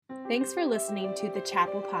Thanks for listening to the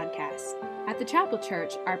Chapel Podcast. At the Chapel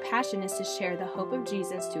Church, our passion is to share the hope of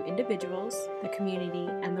Jesus to individuals, the community,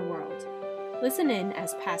 and the world. Listen in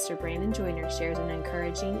as Pastor Brandon Joyner shares an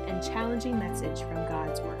encouraging and challenging message from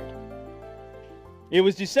God's Word. It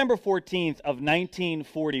was December 14th of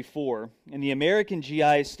 1944, and the American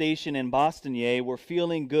GIs stationed in Bastogne were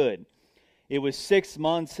feeling good. It was 6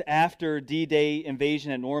 months after D-Day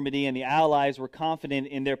invasion at Normandy, and the Allies were confident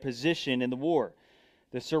in their position in the war.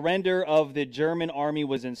 The surrender of the German army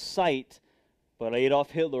was in sight, but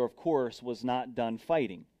Adolf Hitler, of course, was not done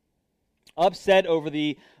fighting. Upset over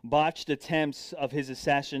the botched attempts of his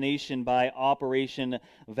assassination by Operation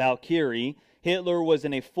Valkyrie, Hitler was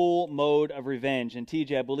in a full mode of revenge. And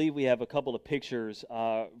TJ, I believe we have a couple of pictures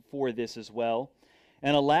for this as well.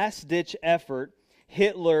 In a last-ditch effort,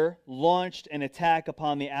 Hitler launched an attack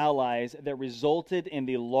upon the Allies that resulted in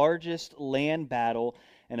the largest land battle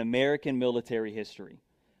in American military history.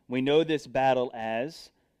 We know this battle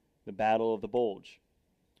as the Battle of the Bulge.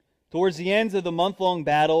 Towards the ends of the month-long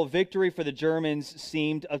battle, victory for the Germans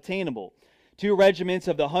seemed obtainable. 2 regiments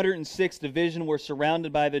of the 106th Division were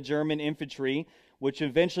surrounded by the German infantry, which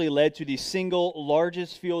eventually led to the single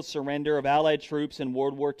largest field surrender of Allied troops in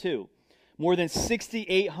World War II. More than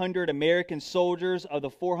 6,800 American soldiers of the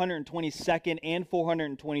 422nd and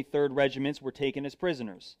 423rd Regiments were taken as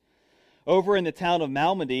prisoners. Over in the town of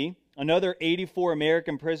Malmedy, another 84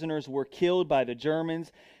 American prisoners were killed by the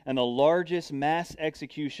Germans in the largest mass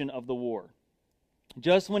execution of the war.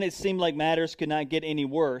 Just when it seemed like matters could not get any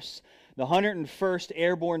worse, the 101st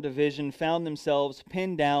Airborne Division found themselves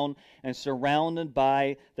pinned down and surrounded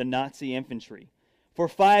by the Nazi infantry. For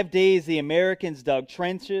 5 days, the Americans dug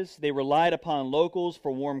trenches. They relied upon locals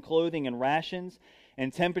for warm clothing and rations,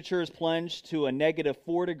 and temperatures plunged to a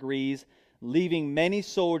 -4 degrees, leaving many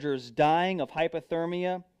soldiers dying of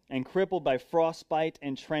hypothermia and crippled by frostbite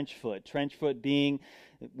and trench foot. Trench foot being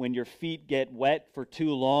when your feet get wet for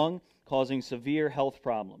too long, causing severe health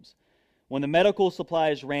problems. When the medical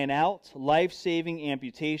supplies ran out, life-saving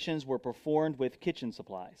amputations were performed with kitchen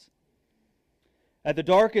supplies. At the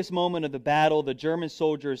darkest moment of the battle, the German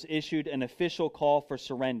soldiers issued an official call for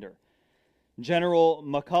surrender. General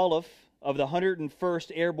McAuliffe of the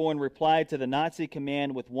 101st Airborne replied to the Nazi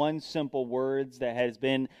command with one simple word that has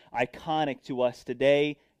been iconic to us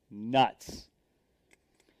today: nuts.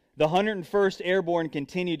 The 101st Airborne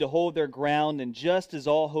continued to hold their ground, and just as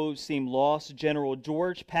all hope seemed lost, General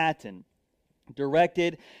George Patton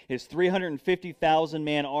directed his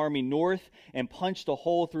 350,000-man army north and punched a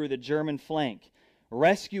hole through the German flank.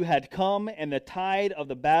 Rescue had come, and the tide of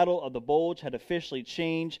the Battle of the Bulge had officially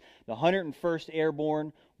changed. The 101st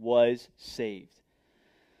Airborne was saved.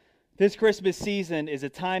 This Christmas season is a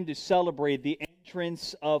time to celebrate the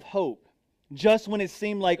entrance of hope. Just when it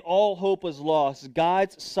seemed like all hope was lost,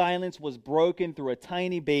 God's silence was broken through a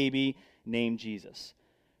tiny baby named Jesus.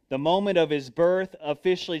 The moment of his birth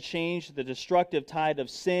officially changed the destructive tide of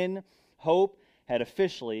sin. Hope had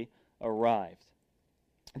officially arrived.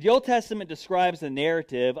 The Old Testament describes the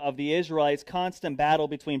narrative of the Israelites' constant battle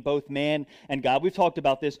between both man and God. We've talked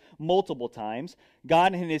about this multiple times.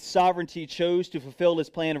 God in his sovereignty chose to fulfill his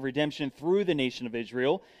plan of redemption through the nation of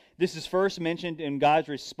Israel. This is first mentioned in God's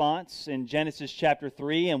response in Genesis chapter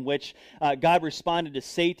 3, in which God responded to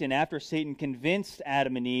Satan after Satan convinced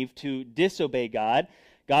Adam and Eve to disobey God.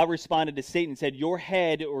 God responded to Satan and said, "Your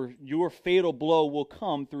head or your fatal blow will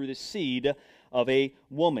come through the seed of a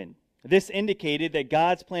woman." This indicated that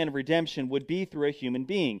God's plan of redemption would be through a human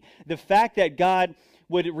being. The fact that God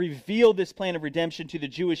would reveal this plan of redemption to the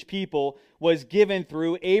Jewish people was given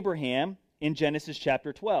through Abraham in Genesis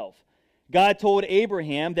chapter 12. God told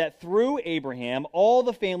Abraham that through Abraham, all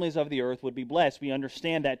the families of the earth would be blessed. We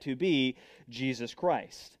understand that to be Jesus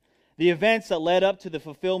Christ. The events that led up to the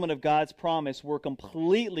fulfillment of God's promise were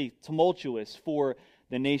completely tumultuous for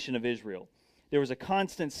the nation of Israel. There was a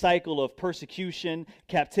constant cycle of persecution,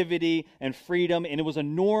 captivity, and freedom, and it was a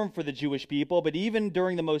norm for the Jewish people. But even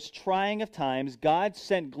during the most trying of times, God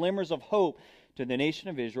sent glimmers of hope to the nation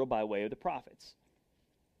of Israel by way of the prophets.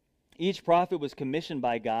 Each prophet was commissioned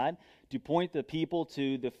by God to point the people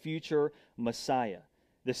to the future Messiah.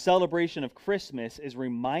 The celebration of Christmas is a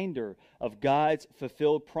reminder of God's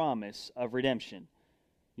fulfilled promise of redemption.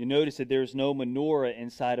 You notice that there's no menorah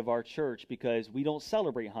inside of our church because we don't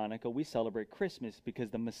celebrate Hanukkah. We celebrate Christmas because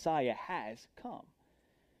the Messiah has come.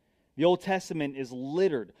 The Old Testament is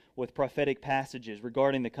littered with prophetic passages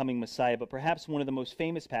regarding the coming Messiah, but perhaps one of the most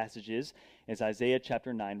famous passages is Isaiah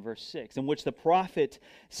chapter 9, verse 6, in which the prophet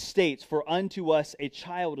states, "For unto us a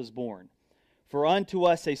child is born, For unto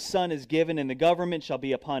us a son is given, and the government shall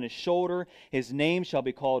be upon his shoulder. His name shall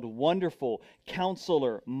be called Wonderful,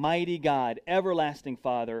 Counselor, Mighty God, Everlasting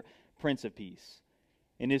Father, Prince of Peace.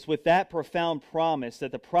 And it's with that profound promise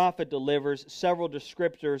that the prophet delivers several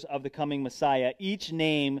descriptors of the coming Messiah, each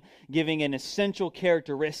name giving an essential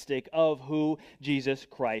characteristic of who Jesus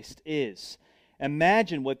Christ is.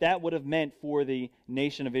 Imagine what that would have meant for the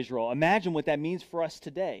nation of Israel. Imagine what that means for us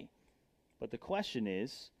today. But the question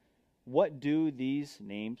is, what do these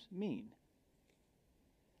names mean?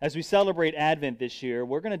 As we celebrate Advent this year,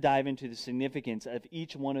 we're going to dive into the significance of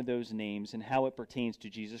each one of those names and how it pertains to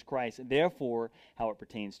Jesus Christ, and therefore how it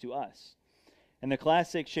pertains to us. In the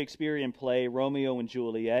classic Shakespearean play, Romeo and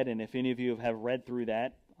Juliet, and if any of you have read through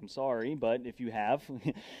that, I'm sorry, but if you have,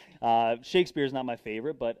 Shakespeare's not my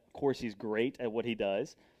favorite, but of course he's great at what he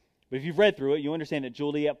does. But if you've read through it, you understand that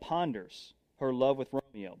Juliet ponders her love with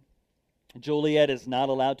Romeo. Juliet is not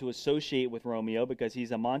allowed to associate with Romeo because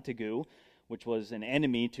he's a Montague, which was an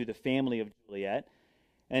enemy to the family of Juliet.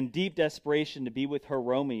 And deep desperation to be with her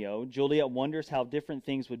Romeo, Juliet wonders how different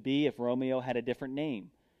things would be if Romeo had a different name.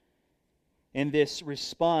 In this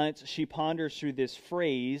response, she ponders through this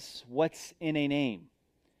phrase, what's in a name?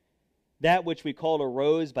 That which we call a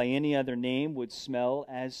rose by any other name would smell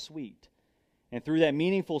as sweet. And through that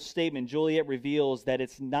meaningful statement, Juliet reveals that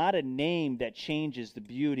it's not a name that changes the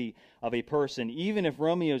beauty of a person. Even if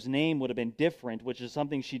Romeo's name would have been different, which is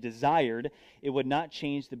something she desired, it would not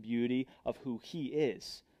change the beauty of who he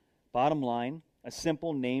is. Bottom line, a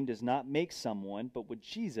simple name does not make someone, but with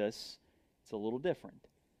Jesus, it's a little different.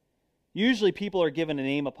 Usually people are given a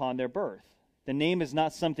name upon their birth. The name is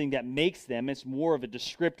not something that makes them. It's more of a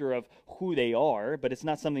descriptor of who they are, but it's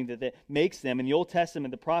not something that makes them. In the Old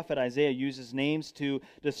Testament, the prophet Isaiah uses names to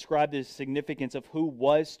describe the significance of who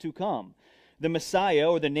was to come. The Messiah,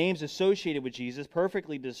 or the names associated with Jesus,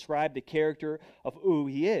 perfectly describe the character of who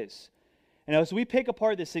he is. And as we pick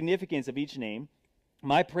apart the significance of each name,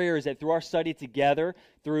 my prayer is that through our study together,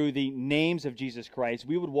 through the names of Jesus Christ,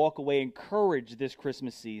 we would walk away encouraged this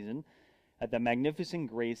Christmas season at the magnificent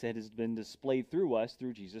grace that has been displayed through us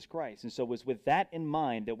through Jesus Christ. And so it was with that in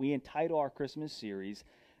mind that we entitle our Christmas series,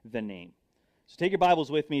 The Name. So take your Bibles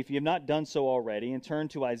with me, if you have not done so already, and turn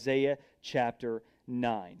to Isaiah chapter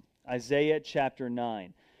 9. Isaiah chapter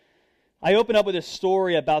 9. I open up with a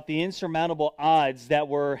story about the insurmountable odds that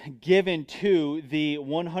were given to the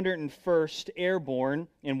 101st Airborne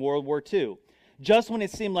in World War II. Just when it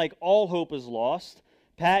seemed like all hope was lost,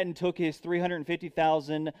 Patton took his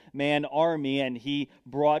 350,000-man army and he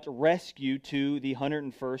brought rescue to the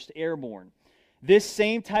 101st Airborne. This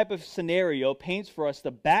same type of scenario paints for us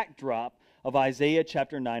the backdrop of Isaiah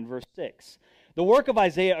chapter 9, verse 6. The work of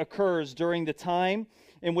Isaiah occurs during the time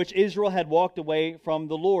in which Israel had walked away from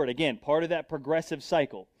the Lord. Again, part of that progressive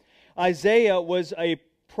cycle. Isaiah was a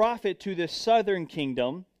prophet to the southern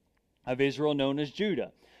kingdom of Israel known as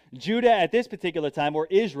Judah. Judah at this particular time, or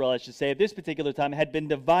Israel I should say, at this particular time had been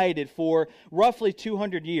divided for roughly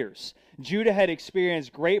 200 years. Judah had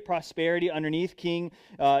experienced great prosperity underneath King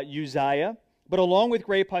Uzziah, but along with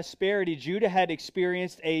great prosperity, Judah had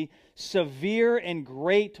experienced a severe and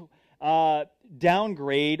great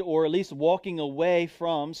downgrade, or at least walking away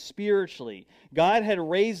from spiritually. God had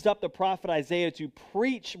raised up the prophet Isaiah to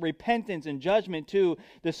preach repentance and judgment to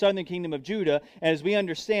the southern kingdom of Judah. As we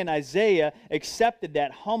understand, Isaiah accepted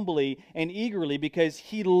that humbly and eagerly because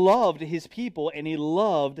he loved his people and he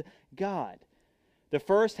loved God. The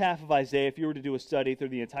first half of Isaiah, if you were to do a study through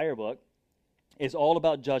the entire book, is all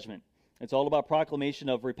about judgment. It's all about proclamation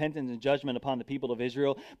of repentance and judgment upon the people of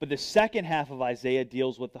Israel. But the second half of Isaiah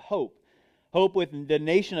deals with the hope. Hope with the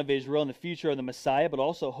nation of Israel and the future of the Messiah, but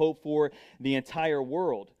also hope for the entire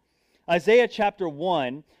world. Isaiah chapter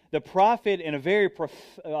 1, the prophet in a very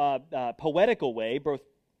poetical way, both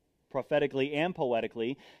prophetically and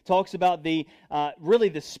poetically, talks about really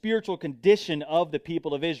the spiritual condition of the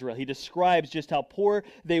people of Israel. He describes just how poor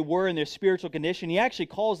they were in their spiritual condition. He actually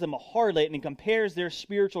calls them a harlot, and he compares their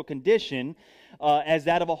spiritual condition as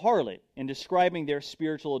that of a harlot, in describing their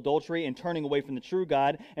spiritual adultery and turning away from the true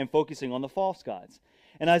God and focusing on the false gods.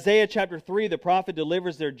 In Isaiah chapter 3, the prophet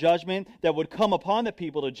delivers their judgment that would come upon the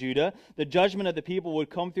people of Judah. The judgment of the people would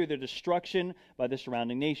come through their destruction by the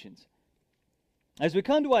surrounding nations. As we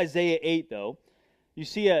come to Isaiah 8, though, you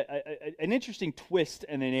see an interesting twist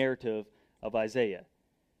in the narrative of Isaiah.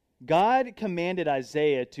 God commanded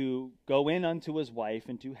Isaiah to go in unto his wife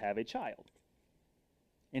and to have a child.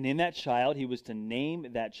 And in that child, he was to name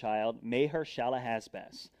that child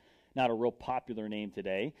Maher-Shalal-Has-Baz. Not a real popular name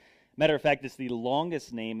today. Matter of fact, it's the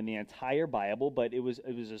longest name in the entire Bible, but it was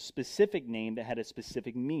a specific name that had a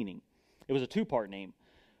specific meaning. It was a two-part name.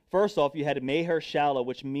 First off, you had Meher Shala,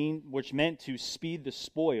 which meant to speed the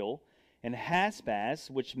spoil, and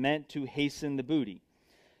Hasbaz, which meant to hasten the booty.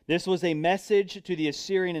 This was a message to the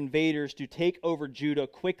Assyrian invaders to take over Judah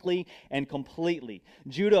quickly and completely.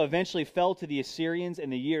 Judah eventually fell to the Assyrians in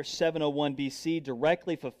the year 701 BC,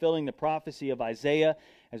 directly fulfilling the prophecy of Isaiah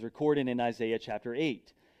as recorded in Isaiah chapter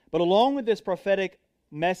 8. But along with this prophetic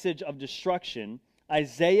message of destruction,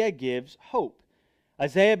 Isaiah gives hope.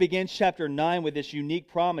 Isaiah begins chapter 9 with this unique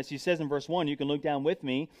promise. He says in verse 1, you can look down with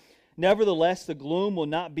me, "Nevertheless, the gloom will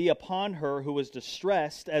not be upon her who was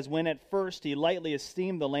distressed, as when at first he lightly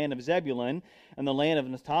esteemed the land of Zebulun and the land of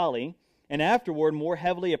Naphtali, and afterward more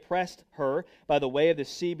heavily oppressed her by the way of the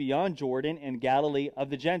sea beyond Jordan and Galilee of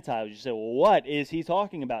the Gentiles." You say, well, what is he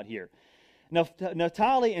talking about here?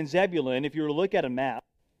 Naphtali and Zebulun, if you were to look at a map,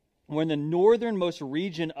 were in the northernmost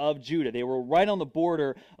region of Judah. They were right on the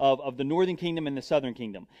border of the northern kingdom and the southern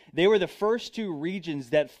kingdom. They were the first two regions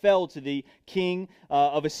that fell to the king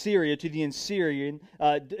of Assyria, to the Assyrian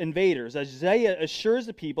invaders. Isaiah assures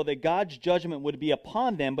the people that God's judgment would be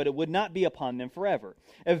upon them, but it would not be upon them forever.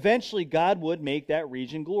 Eventually, God would make that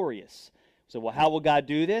region glorious. So, well, how will God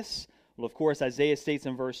do this? Well, of course, Isaiah states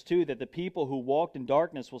in verse 2 that the people who walked in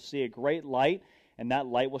darkness will see a great light, and that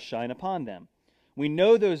light will shine upon them. We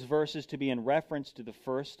know those verses to be in reference to the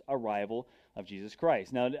first arrival of Jesus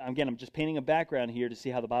Christ. Now, again, I'm just painting a background here to see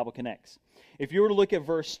how the Bible connects. If you were to look at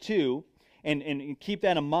verse 2 and keep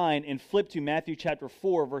that in mind and flip to Matthew chapter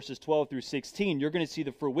 4, verses 12 through 16, you're going to see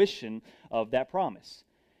the fruition of that promise.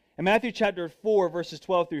 In Matthew chapter 4, verses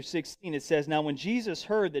 12 through 16, it says, "Now when Jesus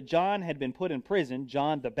heard that John had been put in prison,"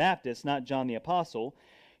 John the Baptist, not John the Apostle,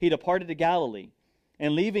 "he departed to Galilee.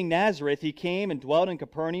 And leaving Nazareth, he came and dwelt in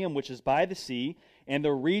Capernaum, which is by the sea, and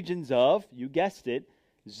the regions of," you guessed it,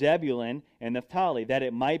 "Zebulun and Naphtali, that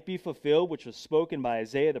it might be fulfilled, which was spoken by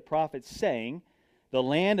Isaiah the prophet, saying, the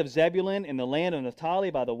land of Zebulun and the land of Naphtali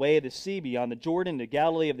by the way of the sea, beyond the Jordan, the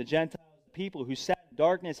Galilee of the Gentiles, the people who sat in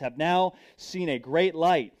darkness have now seen a great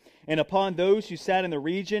light. And upon those who sat in the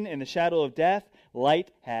region in the shadow of death, light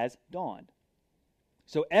has dawned."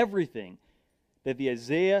 So everything that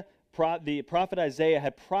the prophet Isaiah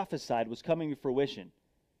had prophesied was coming to fruition,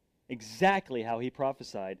 exactly how he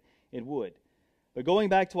prophesied it would. But going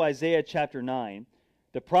back to Isaiah chapter 9,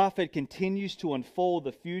 the prophet continues to unfold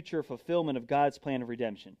the future fulfillment of God's plan of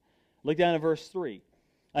redemption. Look down at verse 3.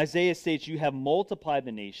 Isaiah states, "You have multiplied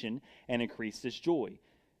the nation and increased its joy."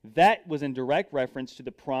 That was in direct reference to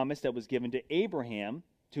the promise that was given to Abraham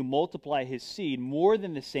to multiply his seed more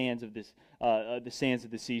than the sands of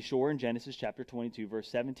the seashore in Genesis chapter 22, verse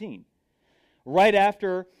 17. Right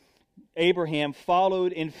after Abraham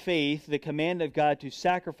followed in faith the command of God to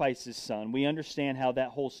sacrifice his son, we understand how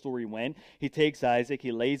that whole story went. He takes Isaac,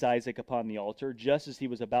 he lays Isaac upon the altar. Just as he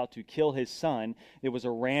was about to kill his son, there was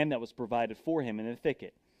a ram that was provided for him in the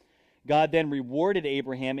thicket. God then rewarded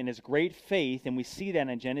Abraham in his great faith, and we see that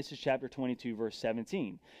in Genesis chapter 22, verse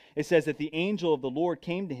 17. It says that the angel of the Lord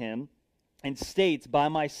came to him and states, "By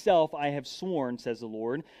myself I have sworn, says the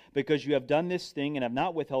Lord, because you have done this thing and have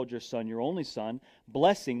not withheld your son, your only son,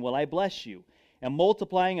 blessing will I bless you. And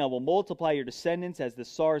multiplying I will multiply your descendants as the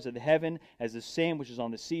stars of the heaven, as the sand which is on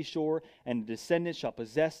the seashore, and the descendants shall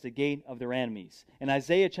possess the gate of their enemies." In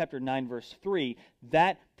Isaiah chapter 9, verse 3,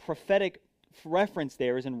 that prophetic reference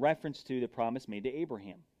there is in reference to the promise made to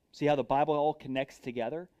Abraham. See how the Bible all connects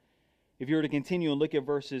together? If you were to continue and look at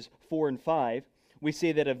verses 4 and 5, we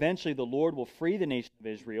see that eventually the Lord will free the nation of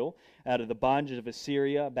Israel out of the bondage of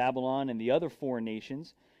Assyria, Babylon, and the other foreign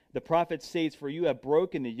nations. The prophet states, "For you have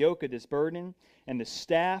broken the yoke of this burden, and the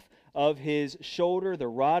staff of his shoulder, the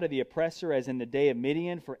rod of the oppressor, as in the day of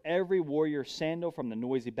Midian. For every warrior's sandal from the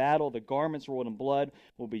noisy battle, the garments rolled in blood,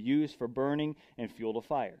 will be used for burning and fuel to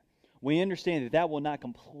fire." We understand that that will not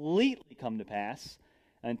completely come to pass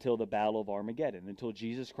until the battle of Armageddon, until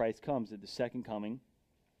Jesus Christ comes at the second coming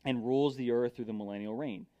and rules the earth through the millennial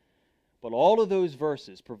reign. But all of those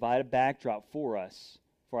verses provide a backdrop for us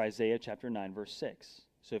for Isaiah chapter 9, verse 6.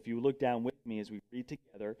 So if you look down with me as we read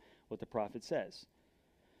together what the prophet says.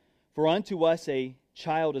 "For unto us a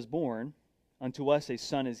child is born, unto us a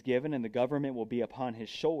son is given, and the government will be upon his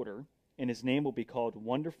shoulder, and his name will be called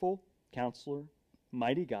Wonderful, Counselor,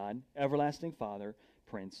 Mighty God, Everlasting Father,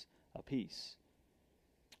 Prince of Peace."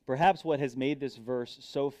 Perhaps what has made this verse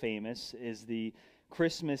so famous is the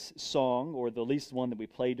Christmas song, or the least one that we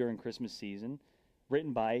play during Christmas season,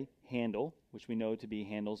 written by Handel, which we know to be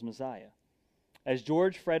Handel's Messiah. As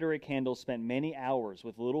George Frederick Handel spent many hours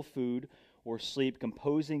with little food or sleep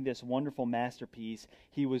composing this wonderful masterpiece,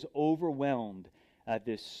 he was overwhelmed at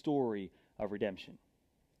this story of redemption.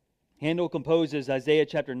 Handel composes Isaiah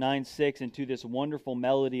chapter 9:6 into this wonderful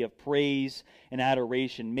melody of praise and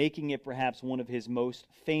adoration, making it perhaps one of his most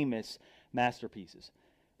famous masterpieces.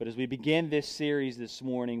 But as we begin this series this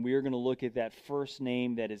morning, we are going to look at that first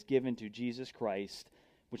name that is given to Jesus Christ,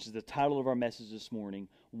 which is the title of our message this morning,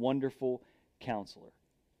 Wonderful Counselor.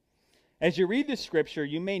 As you read this scripture,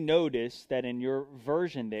 you may notice that in your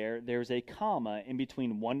version there's a comma in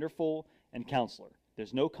between wonderful and counselor.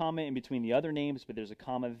 There's no comma in between the other names, but there's a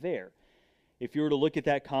comma there. If you were to look at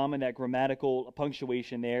that comma, that grammatical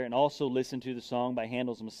punctuation there, and also listen to the song by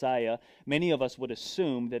Handel's Messiah, many of us would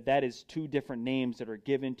assume that that is two different names that are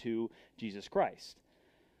given to Jesus Christ.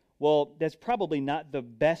 Well, that's probably not the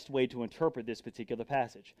best way to interpret this particular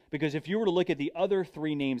passage. Because if you were to look at the other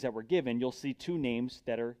three names that were given, you'll see two names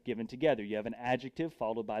that are given together. You have an adjective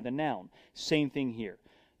followed by the noun. Same thing here.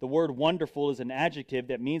 The word wonderful is an adjective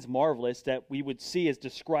that means marvelous that we would see as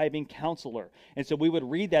describing counselor. And so we would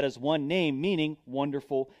read that as one name, meaning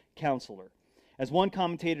wonderful counselor. As one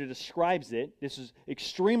commentator describes it, this is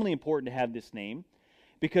extremely important to have this name,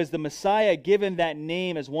 because the Messiah, given that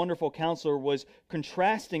name as wonderful counselor, was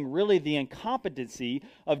contrasting really the incompetency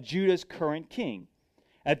of Judah's current king.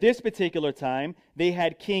 At this particular time, they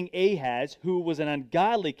had King Ahaz, who was an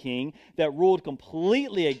ungodly king that ruled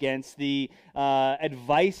completely against the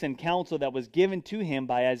advice and counsel that was given to him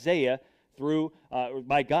by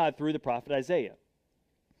by God through the prophet Isaiah.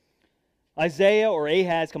 Isaiah or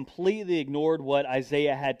Ahaz completely ignored what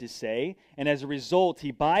Isaiah had to say, and as a result,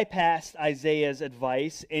 he bypassed Isaiah's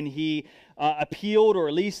advice, and he appealed, or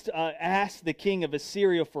at least asked the king of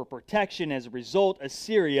Assyria for protection. As a result,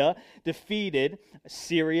 Assyria defeated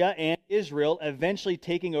Syria and Israel, eventually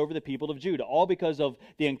taking over the people of Judah, all because of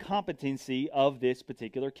the incompetency of this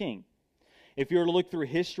particular king. If you were to look through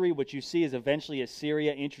history, what you see is eventually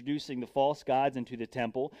Assyria introducing the false gods into the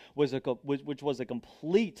temple, which was a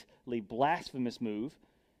completely blasphemous move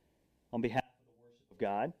on behalf of the worship of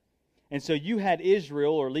God. And so you had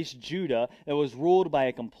Israel, or at least Judah, that was ruled by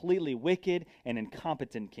a completely wicked and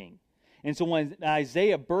incompetent king. And so when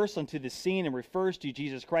Isaiah bursts onto the scene and refers to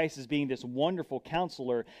Jesus Christ as being this wonderful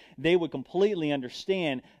counselor, they would completely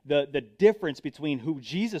understand the difference between who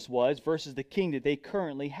Jesus was versus the king that they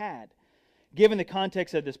currently had. Given the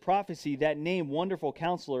context of this prophecy, that name, Wonderful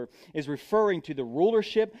Counselor, is referring to the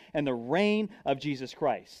rulership and the reign of Jesus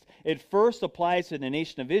Christ. It first applies to the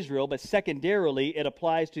nation of Israel, but secondarily, it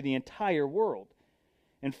applies to the entire world.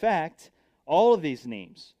 In fact, all of these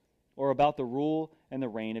names are about the rule and the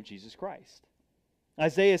reign of Jesus Christ.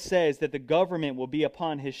 Isaiah says that the government will be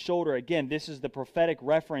upon his shoulder. Again, this is the prophetic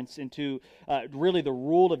reference into really the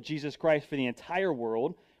rule of Jesus Christ for the entire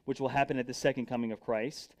world, which will happen at the second coming of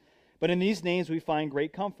Christ. But in these names, we find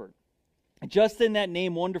great comfort. Just in that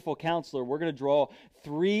name, Wonderful Counselor, we're going to draw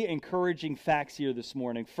three encouraging facts here this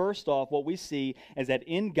morning. First off, what we see is that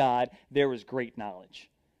in God, there is great knowledge.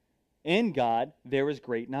 In God, there is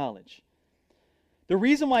great knowledge. The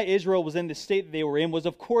reason why Israel was in the state that they were in was,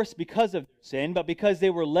 of course, because of their sin, but because they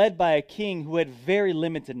were led by a king who had very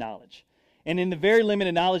limited knowledge. And in the very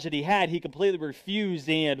limited knowledge that he had, he completely refused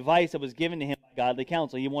any advice that was given to him by godly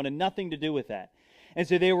counsel. He wanted nothing to do with that. And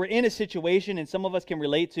so they were in a situation, and some of us can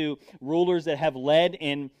relate to rulers that have led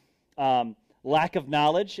in lack of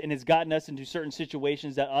knowledge, and has gotten us into certain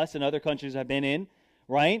situations that us and other countries have been in,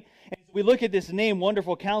 right? And as we look at this name,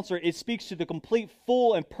 Wonderful Counselor, it speaks to the complete,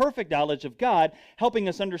 full, and perfect knowledge of God, helping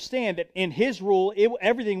us understand that in His rule,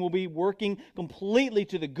 everything will be working completely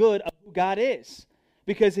to the good of who God is,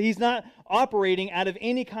 because He's not operating out of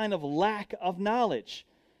any kind of lack of knowledge.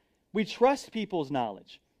 We trust people's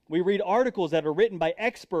knowledge. We read articles that are written by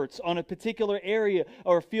experts on a particular area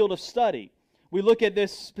or field of study. We look at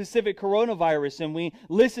this specific coronavirus and we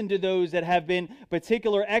listen to those that have been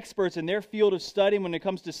particular experts in their field of study when it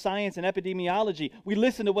comes to science and epidemiology. We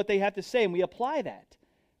listen to what they have to say and we apply that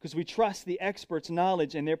because we trust the experts'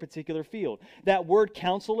 knowledge in their particular field. That word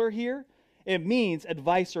counselor here, it means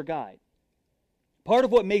advice or guide. Part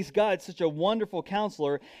of what makes God such a wonderful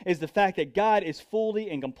counselor is the fact that God is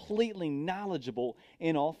fully and completely knowledgeable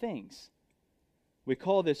in all things. We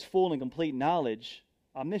call this full and complete knowledge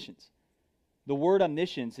omniscience. The word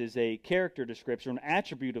omniscience is a character description, an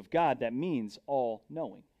attribute of God that means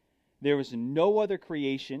all-knowing. There is no other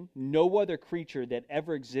creation, no other creature that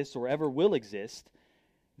ever exists or ever will exist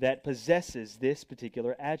that possesses this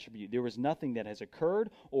particular attribute. There is nothing that has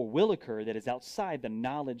occurred or will occur that is outside the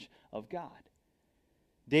knowledge of God.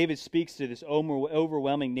 David speaks to this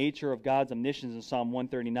overwhelming nature of God's omniscience in Psalm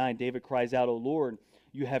 139. David cries out, "O Lord,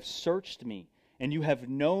 you have searched me, and you have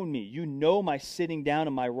known me. You know my sitting down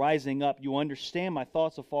and my rising up. You understand my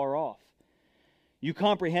thoughts afar off. You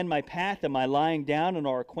comprehend my path and my lying down, and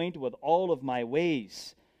are acquainted with all of my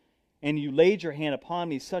ways. And you laid your hand upon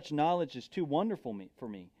me. Such knowledge is too wonderful for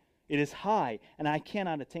me. It is high, and I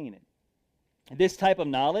cannot attain it. This type of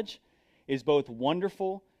knowledge is both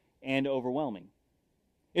wonderful and overwhelming.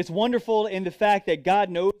 It's wonderful in the fact that God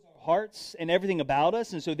knows our hearts and everything about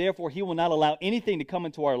us, and so therefore He will not allow anything to come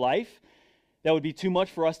into our life that would be too much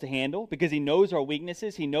for us to handle, because He knows our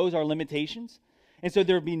weaknesses, He knows our limitations, and so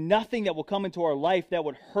there would be nothing that will come into our life that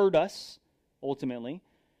would hurt us, ultimately.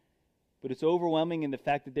 But it's overwhelming in the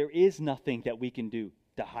fact that there is nothing that we can do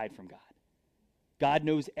to hide from God. God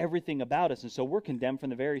knows everything about us, and so we're condemned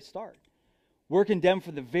from the very start. We're condemned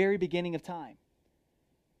from the very beginning of time.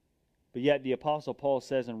 But yet the Apostle Paul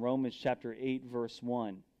says in Romans chapter 8, verse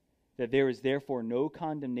 1, that there is therefore no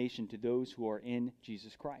condemnation to those who are in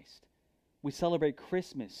Jesus Christ. We celebrate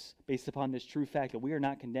Christmas based upon this true fact that we are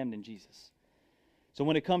not condemned in Jesus. So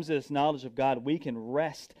when it comes to this knowledge of God, we can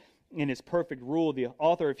rest in His perfect rule. The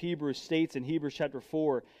author of Hebrews states in Hebrews chapter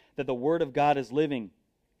 4 that the Word of God is living.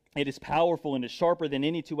 It is powerful and is sharper than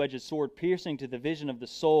any two-edged sword, piercing to the vision of the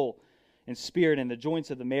soul and spirit and the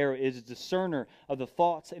joints of the marrow. It is a discerner of the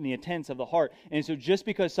thoughts and the intents of the heart. And so just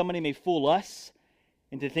because somebody may fool us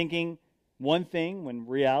into thinking one thing when in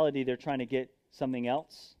reality they're trying to get something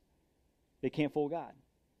else, they can't fool God.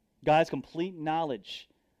 God's complete knowledge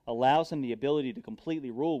allows Him the ability to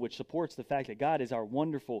completely rule, which supports the fact that God is our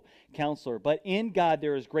wonderful counselor. But in God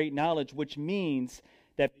there is great knowledge, which means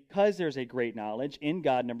that because there's a great knowledge, in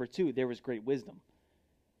God, number two, there is great wisdom.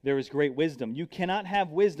 There is great wisdom. You cannot have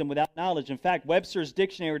wisdom without knowledge. In fact, Webster's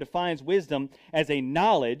dictionary defines wisdom as a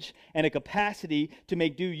knowledge and a capacity to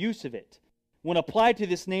make due use of it. When applied to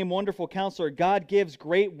this name, Wonderful Counselor, God gives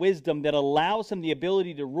great wisdom that allows Him the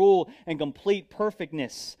ability to rule in complete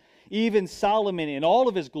perfectness. Even Solomon, in all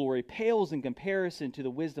of his glory, pales in comparison to the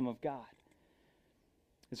wisdom of God.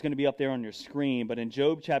 It's going to be up there on your screen, but in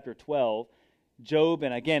Job chapter 12, Job,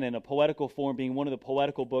 and again in a poetical form, being one of the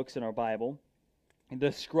poetical books in our Bible,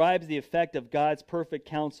 describes the effect of God's perfect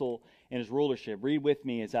counsel and His rulership. Read with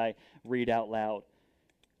me as I read out loud.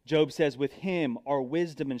 Job says, with Him are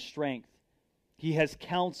wisdom and strength. He has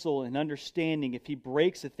counsel and understanding. If He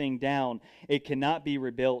breaks a thing down, it cannot be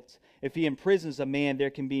rebuilt. If He imprisons a man, there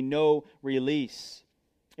can be no release.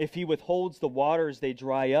 If He withholds the waters, they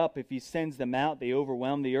dry up. If He sends them out, they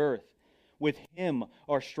overwhelm the earth. With Him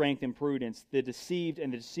are strength and prudence. The deceived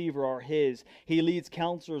and the deceiver are His. He leads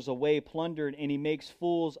counselors away plundered, and He makes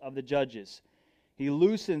fools of the judges. He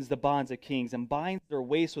loosens the bonds of kings and binds their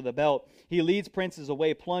waists with a belt. He leads princes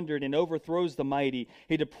away plundered and overthrows the mighty.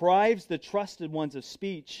 He deprives the trusted ones of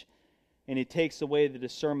speech, and He takes away the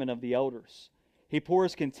discernment of the elders. He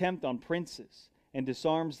pours contempt on princes and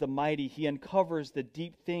disarms the mighty. He uncovers the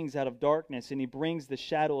deep things out of darkness, and He brings the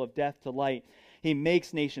shadow of death to light. He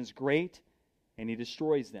makes nations great, and He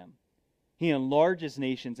destroys them. He enlarges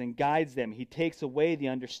nations and guides them. He takes away the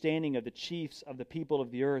understanding of the chiefs of the people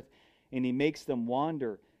of the earth, and He makes them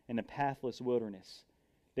wander in a pathless wilderness.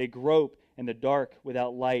 They grope in the dark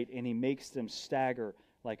without light, and He makes them stagger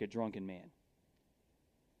like a drunken man.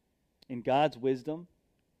 In God's wisdom,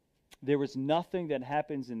 there is nothing that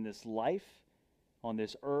happens in this life, on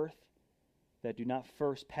this earth, that do not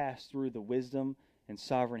first pass through the wisdom and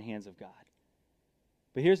sovereign hands of God.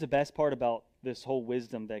 But here's the best part about this whole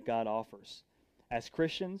wisdom that God offers. As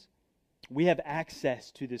Christians, we have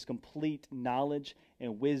access to this complete knowledge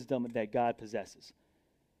and wisdom that God possesses.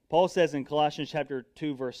 Paul says in Colossians chapter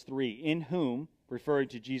 2, verse 3, in whom, referring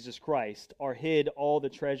to Jesus Christ, are hid all the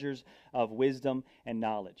treasures of wisdom and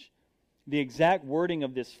knowledge. The exact wording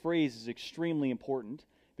of this phrase is extremely important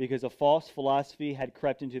because a false philosophy had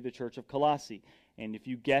crept into the church of Colossae. And if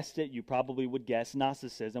you guessed it, you probably would guess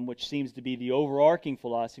Gnosticism, which seems to be the overarching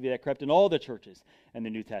philosophy that crept in all the churches in the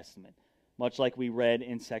New Testament, much like we read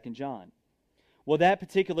in 2 John. Well, that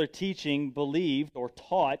particular teaching believed or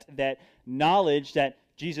taught that knowledge that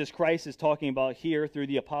Jesus Christ is talking about here through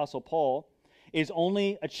the Apostle Paul is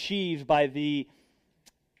only achieved by the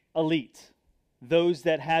elite. Those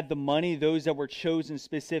that had the money, those that were chosen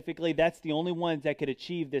specifically, that's the only ones that could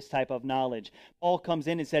achieve this type of knowledge. Paul comes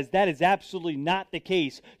in and says that is absolutely not the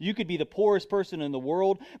case. You could be the poorest person in the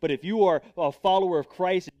world, but if you are a follower of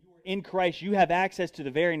Christ, and you are in Christ, you have access to the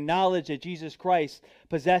very knowledge that Jesus Christ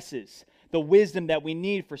possesses, the wisdom that we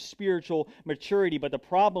need for spiritual maturity. But the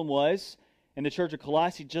problem was, in the church of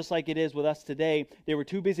Colossae, just like it is with us today, they were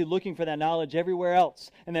too busy looking for that knowledge everywhere else,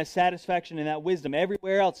 and that satisfaction and that wisdom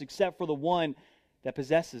everywhere else except for the one that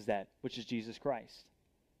possesses that, which is Jesus Christ.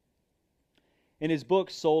 In his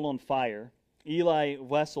book, Soul on Fire, Eli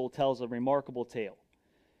Wiesel tells a remarkable tale.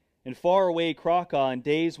 In faraway Krakow, in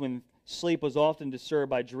days when sleep was often disturbed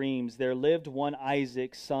by dreams, there lived one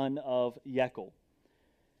Isaac, son of Yechel.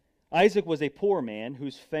 Isaac was a poor man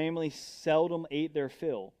whose family seldom ate their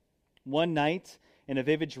fill. One night, in a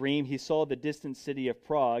vivid dream, he saw the distant city of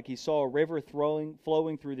Prague. He saw a river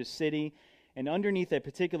flowing through the city, and underneath a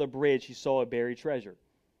particular bridge he saw a buried treasure.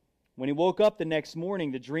 When he woke up the next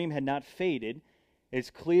morning, the dream had not faded. Its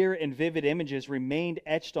clear and vivid images remained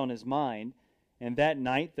etched on his mind, and that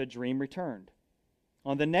night the dream returned.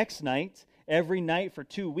 On the next night, every night for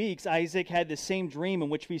 2 weeks, Isaac had the same dream in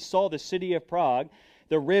which we saw the city of Prague,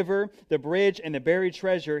 the river, the bridge, and the buried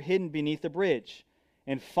treasure hidden beneath the bridge.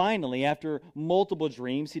 And finally, after multiple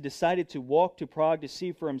dreams, he decided to walk to Prague to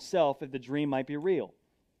see for himself if the dream might be real.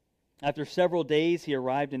 After several days, he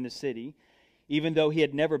arrived in the city. Even though he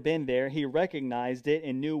had never been there, he recognized it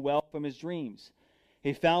and knew well from his dreams.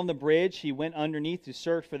 He found the bridge, he went underneath to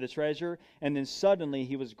search for the treasure, and then suddenly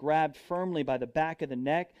he was grabbed firmly by the back of the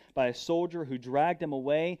neck by a soldier who dragged him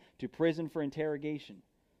away to prison for interrogation.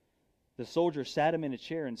 The soldier sat him in a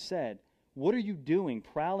chair and said, "What are you doing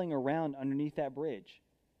prowling around underneath that bridge?"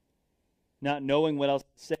 Not knowing what else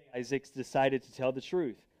to say, Isaac decided to tell the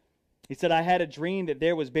truth. He said, "I had a dream that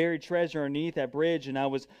there was buried treasure underneath that bridge, and I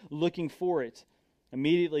was looking for it."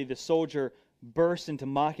 Immediately the soldier burst into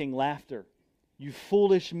mocking laughter. "You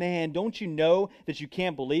foolish man, don't you know that you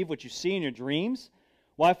can't believe what you see in your dreams?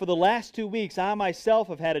 Why, for the last 2 weeks, I myself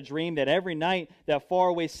have had a dream that every night that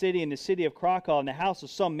faraway city in the city of Krakow, in the house of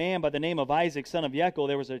some man by the name of Isaac, son of Yechel,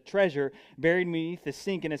 there was a treasure buried beneath the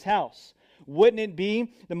sink in his house. Wouldn't it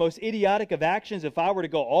be the most idiotic of actions if I were to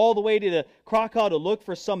go all the way to the Krakow to look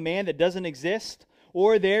for some man that doesn't exist?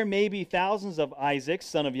 Or there may be thousands of Isaacs,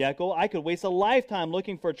 son of Yechel. I could waste a lifetime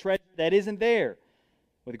looking for a treasure that isn't there."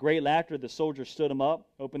 With great laughter, the soldier stood him up,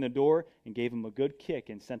 opened the door, and gave him a good kick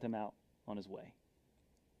and sent him out on his way.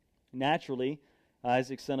 Naturally,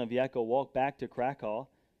 Isaac, son of Yechel, walked back to Krakow,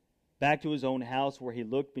 back to his own house where he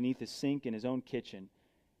looked beneath the sink in his own kitchen.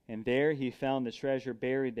 And there he found the treasure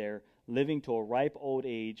buried there, living to a ripe old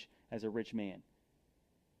age as a rich man.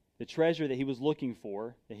 The treasure that he was looking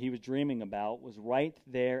for, that he was dreaming about, was right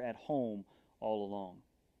there at home all along.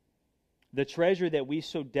 The treasure that we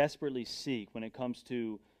so desperately seek when it comes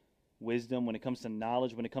to wisdom, when it comes to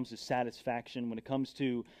knowledge, when it comes to satisfaction, when it comes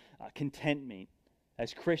to contentment,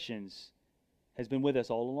 as Christians, has been with us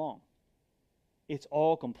all along. It's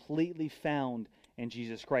all completely found in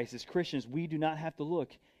Jesus Christ. As Christians, we do not have to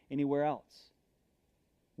look anywhere else.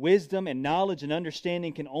 Wisdom and knowledge and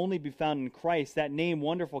understanding can only be found in Christ. That name,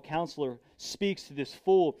 Wonderful Counselor, speaks to this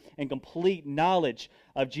full and complete knowledge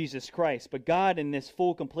of Jesus Christ. But God, in this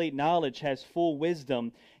full, complete knowledge, has full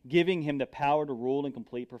wisdom, giving him the power to rule in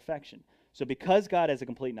complete perfection. So because God has a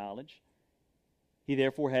complete knowledge, he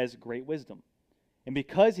therefore has great wisdom. And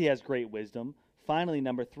because he has great wisdom, finally,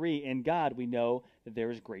 number 3, in God we know that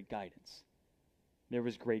there is great guidance. There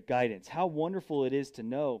is great guidance. How wonderful it is to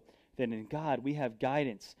know that in God we have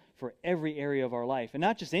guidance for every area of our life. And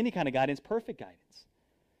not just any kind of guidance, perfect guidance.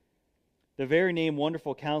 The very name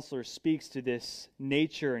Wonderful Counselor speaks to this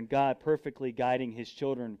nature and God perfectly guiding his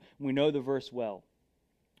children. We know the verse well.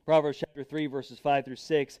 Proverbs chapter 3, verses 5 through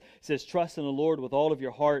 6 says, "Trust in the Lord with all of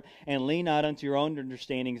your heart, and lean not unto your own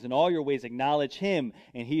understandings. In all your ways acknowledge him,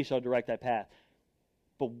 and he shall direct thy path."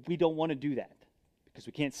 But we don't want to do that because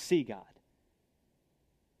we can't see God.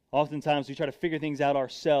 Oftentimes we try to figure things out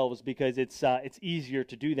ourselves because it's easier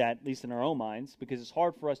to do that, at least in our own minds, because it's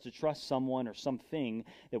hard for us to trust someone or something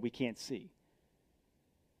that we can't see.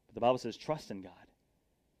 But the Bible says trust in God.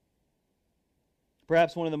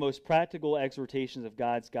 Perhaps one of the most practical exhortations of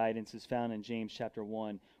God's guidance is found in James chapter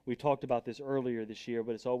 1. We talked about this earlier this year,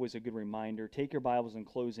 but it's always a good reminder. Take your Bibles in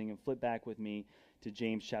closing and flip back with me to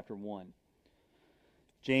James chapter 1.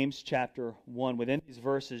 James chapter 1. Within these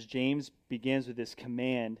verses, James begins with this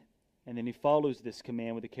command, and then he follows this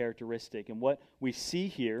command with a characteristic. And what we see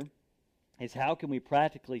here is how can we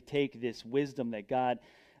practically take this wisdom that God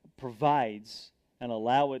provides and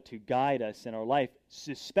allow it to guide us in our life,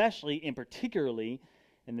 especially and particularly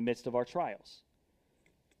in the midst of our trials.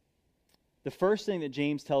 The first thing that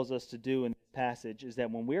James tells us to do in this passage is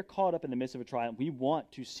that when we're caught up in the midst of a trial, we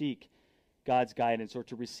want to seek God's guidance or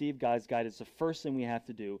to receive God's guidance. The first thing we have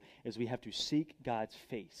to do is we have to seek God's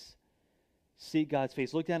face. Seek God's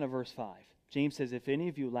face. Look down at verse 5. James says, "If any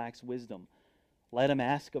of you lacks wisdom, let him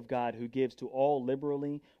ask of God, who gives to all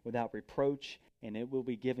liberally without reproach, and it will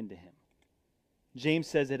be given to him." James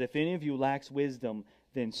says that if any of you lacks wisdom,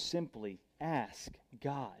 then simply ask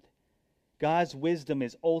God. God's wisdom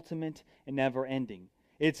is ultimate and never-ending.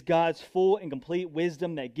 It's God's full and complete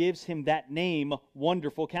wisdom that gives him that name,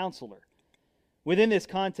 Wonderful Counselor. Within this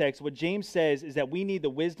context, what James says is that we need the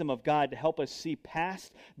wisdom of God to help us see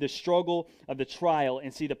past the struggle of the trial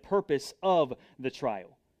and see the purpose of the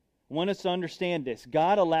trial. I want us to understand this.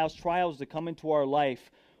 God allows trials to come into our life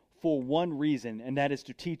for one reason, and that is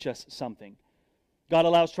to teach us something. God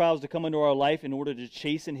allows trials to come into our life in order to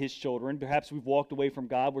chasten His children. Perhaps we've walked away from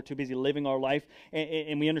God. We're too busy living our life,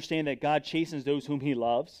 and we understand that God chastens those whom He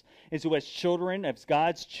loves. And so as children, as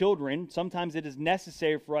God's children, sometimes it is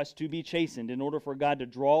necessary for us to be chastened in order for God to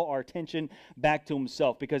draw our attention back to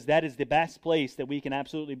Himself, because that is the best place that we can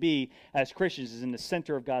absolutely be as Christians, is in the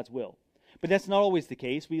center of God's will. But that's not always the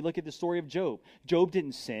case. We look at the story of Job. Job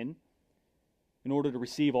didn't sin in order to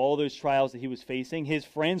receive all those trials that he was facing. His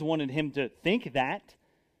friends wanted him to think that,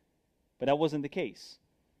 but that wasn't the case.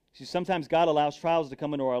 See, sometimes God allows trials to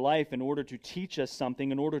come into our life in order to teach us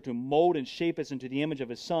something, in order to mold and shape us into the image of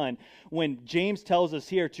His Son. When James tells us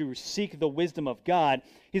here to seek the wisdom of God,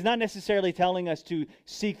 he's not necessarily telling us to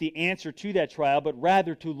seek the answer to that trial, but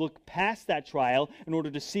rather to look past that trial in order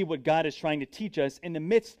to see what God is trying to teach us in the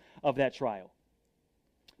midst of that trial.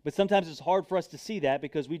 But sometimes it's hard for us to see that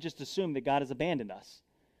because we just assume that God has abandoned us.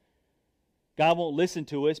 God won't listen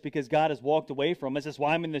to us because God has walked away from us. That's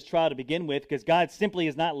why I'm in this trial to begin with, because God simply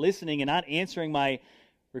is not listening and not answering my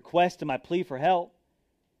request and my plea for help.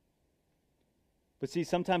 But see,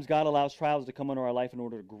 sometimes God allows trials to come into our life in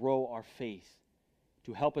order to grow our faith,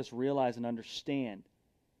 to help us realize and understand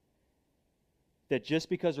that just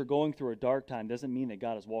because we're going through a dark time doesn't mean that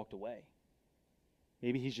God has walked away.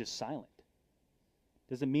 Maybe He's just silent.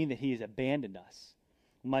 Doesn't mean that He has abandoned us.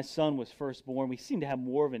 When my son was first born, we seemed to have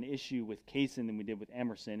more of an issue with Kaysen than we did with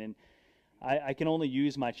Emerson. And I can only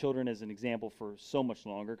use my children as an example for so much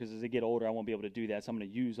longer, because as they get older, I won't be able to do that. So I'm going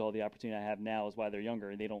to use all the opportunity I have now is why they're younger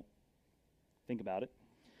and they don't think about it.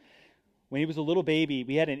 When he was a little baby,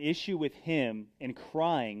 we had an issue with him and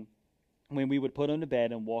crying when we would put him to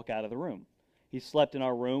bed and walk out of the room. He slept in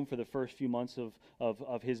our room for the first few months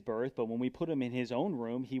of his birth, but when we put him in his own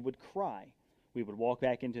room, he would cry. We would walk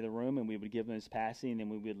back into the room and we would give him his passing, and then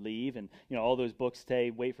we would leave. And, all those books say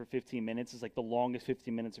wait for 15 minutes. It's like the longest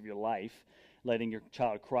 15 minutes of your life, letting your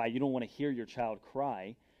child cry. You don't want to hear your child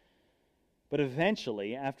cry. But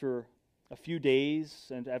eventually, after a few days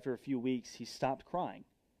and after a few weeks, he stopped crying.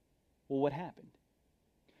 Well, what happened?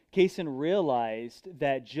 Kaysen realized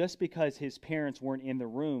that just because his parents weren't in the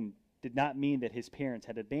room did not mean that his parents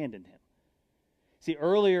had abandoned him. See,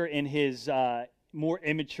 earlier in his more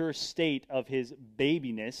immature state of his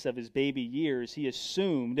babiness, of his baby years, he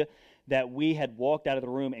assumed that we had walked out of the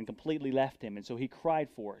room and completely left him, and so he cried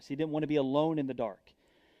for us. He didn't want to be alone in the dark.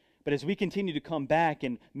 But as we continue to come back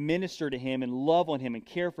and minister to him and love on him and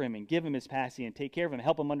care for him and give him his passing and take care of him,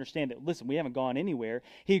 help him understand that, listen, we haven't gone anywhere,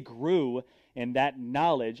 he grew in that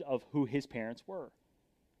knowledge of who his parents were.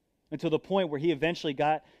 Until the point where he eventually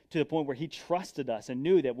got to the point where he trusted us and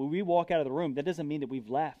knew that when we walk out of the room, that doesn't mean that we've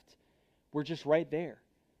left. We're just right there.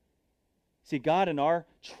 See, God, in our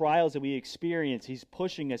trials that we experience, He's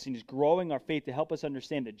pushing us and He's growing our faith to help us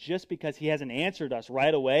understand that just because He hasn't answered us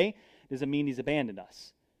right away doesn't mean He's abandoned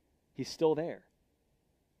us. He's still there.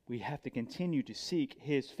 We have to continue to seek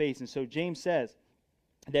His face. And so James says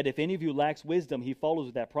that if any of you lacks wisdom, he follows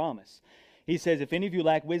with that promise. He says, if any of you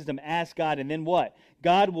lack wisdom, ask God, and then what?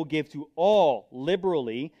 God will give to all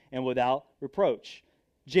liberally and without reproach.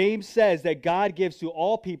 James says that God gives to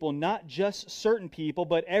all people, not just certain people,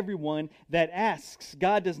 but everyone that asks.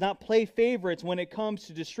 God does not play favorites when it comes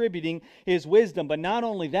to distributing His wisdom. But not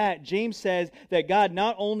only that, James says that God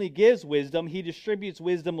not only gives wisdom, He distributes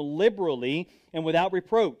wisdom liberally and without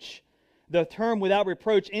reproach. The term without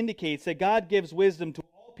reproach indicates that God gives wisdom to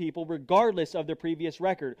all people regardless of their previous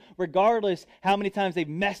record, regardless how many times they've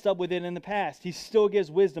messed up with it in the past. He still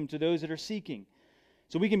gives wisdom to those that are seeking.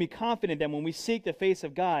 So we can be confident that when we seek the face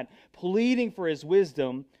of God, pleading for His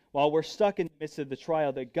wisdom while we're stuck in the midst of the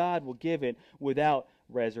trial, that God will give it without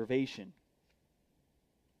reservation.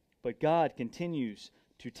 But God continues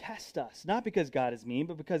to test us, not because God is mean,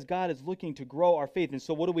 but because God is looking to grow our faith. And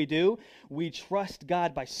so what do? We trust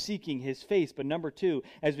God by seeking His face. But number two,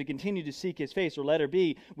 as we continue to seek His face, or letter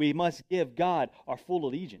B, we must give God our full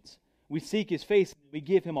allegiance. We seek His face, we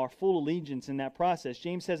give Him our full allegiance in that process.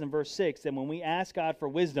 James says in verse 6 that when we ask God for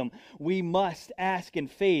wisdom, we must ask in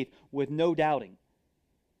faith with no doubting.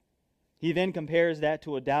 He then compares that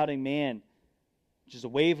to a doubting man, which is a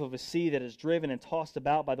wave of a sea that is driven and tossed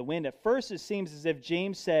about by the wind. At first it seems as if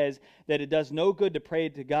James says that it does no good to pray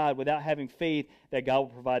to God without having faith that God will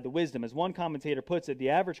provide the wisdom. As one commentator puts it, the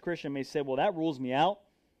average Christian may say, well, that rules me out.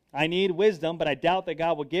 I need wisdom, but I doubt that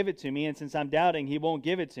God will give it to me, and since I'm doubting, He won't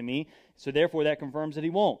give it to me, so therefore that confirms that He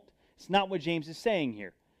won't. It's not what James is saying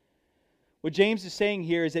here. What James is saying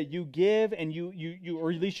here is that you give and you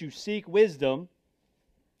or at least you seek wisdom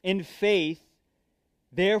in faith,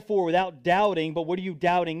 therefore without doubting. But what are you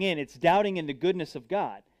doubting in? It's doubting in the goodness of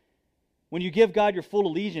God. When you give God your full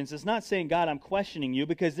allegiance, it's not saying, God, I'm questioning you,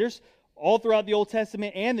 because there's all throughout the Old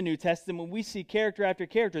Testament and the New Testament, we see character after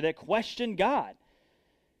character that question God.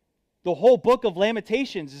 The whole book of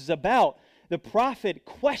Lamentations is about the prophet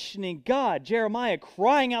questioning God, Jeremiah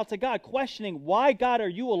crying out to God, questioning, why, God, are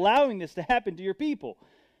you allowing this to happen to your people?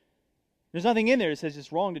 There's nothing in there that says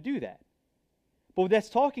it's wrong to do that. But what that's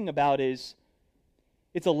talking about is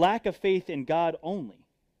it's a lack of faith in God only.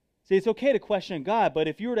 See, it's okay to question God, but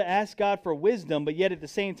if you were to ask God for wisdom, but yet at the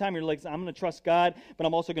same time you're like, I'm going to trust God, but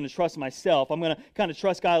I'm also going to trust myself. I'm going to kind of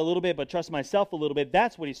trust God a little bit, but trust myself a little bit.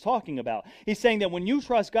 That's what he's talking about. He's saying that when you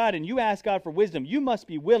trust God and you ask God for wisdom, you must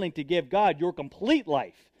be willing to give God your complete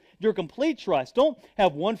life, your complete trust. Don't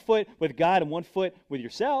have one foot with God and one foot with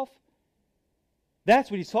yourself.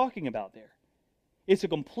 That's what he's talking about there. It's a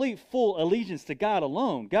complete, full allegiance to God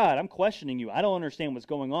alone. God, I'm questioning you. I don't understand what's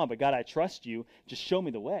going on, but God, I trust you. Just show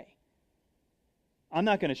me the way. I'm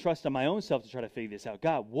not going to trust in my own self to try to figure this out.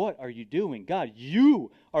 God, what are you doing? God,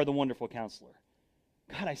 you are the wonderful counselor.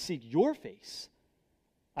 God, I seek your face.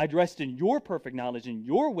 I rest in your perfect knowledge and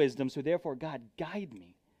your wisdom, so therefore, God, guide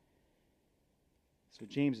me. That's what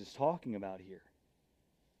James is talking about here.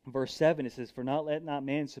 In verse 7, it says, For let not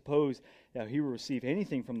man suppose that he will receive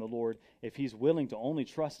anything from the Lord if he's willing to only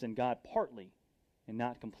trust in God partly and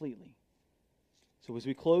not completely. So as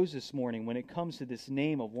we close this morning, when it comes to this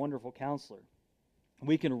name of Wonderful Counselor,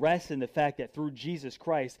 we can rest in the fact that through Jesus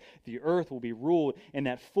Christ, the earth will be ruled in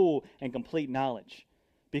that full and complete knowledge.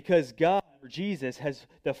 Because God, or Jesus, has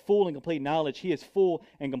the full and complete knowledge. He has full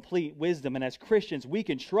and complete wisdom. And as Christians, we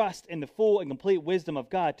can trust in the full and complete wisdom of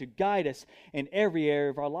God to guide us in every area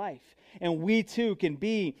of our life. And we too can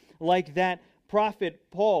be like that prophet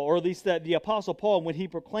Paul, or at least the apostle Paul, when he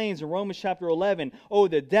proclaims in Romans chapter 11, oh,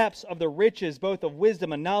 the depths of the riches both of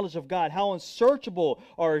wisdom and knowledge of God, how unsearchable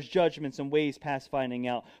are his judgments and ways past finding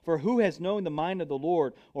out. For who has known the mind of the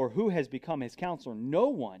Lord, or who has become his counselor? No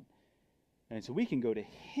one. And so we can go to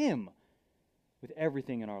him with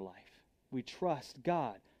everything in our life. We trust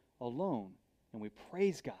God alone, and we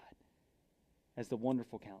praise God as the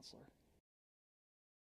wonderful counselor.